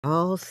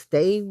Oh,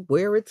 stay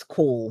where it's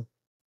cool.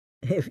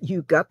 If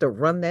you got to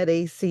run that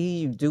AC,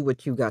 you do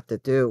what you got to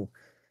do.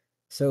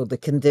 So the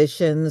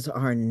conditions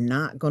are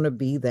not going to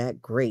be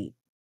that great,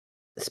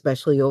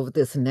 especially over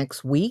this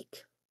next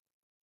week.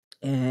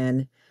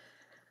 And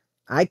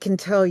I can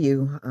tell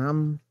you,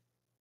 I'm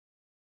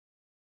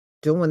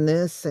doing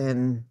this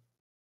and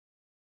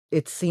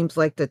it seems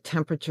like the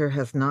temperature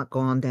has not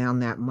gone down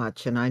that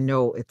much. And I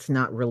know it's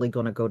not really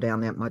going to go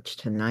down that much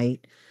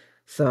tonight.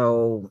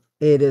 So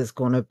it is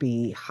going to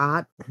be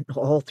hot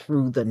all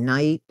through the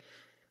night.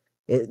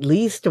 At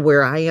least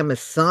where I am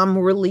is some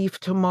relief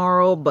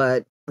tomorrow,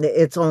 but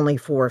it's only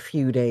for a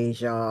few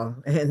days, y'all.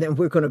 And then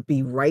we're going to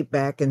be right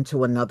back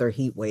into another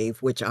heat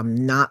wave, which I'm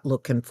not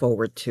looking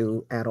forward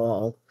to at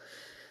all.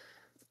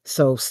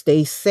 So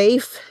stay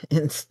safe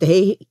and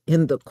stay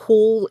in the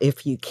cool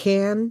if you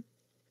can.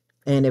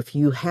 And if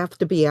you have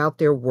to be out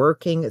there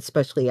working,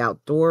 especially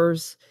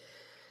outdoors,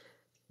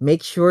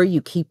 make sure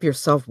you keep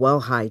yourself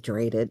well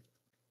hydrated.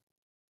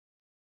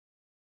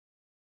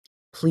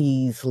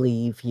 Please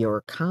leave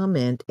your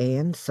comment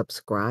and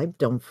subscribe.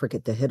 Don't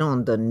forget to hit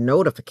on the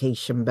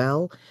notification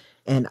bell,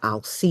 and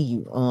I'll see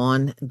you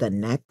on the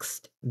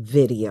next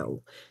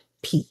video.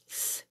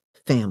 Peace,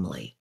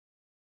 family.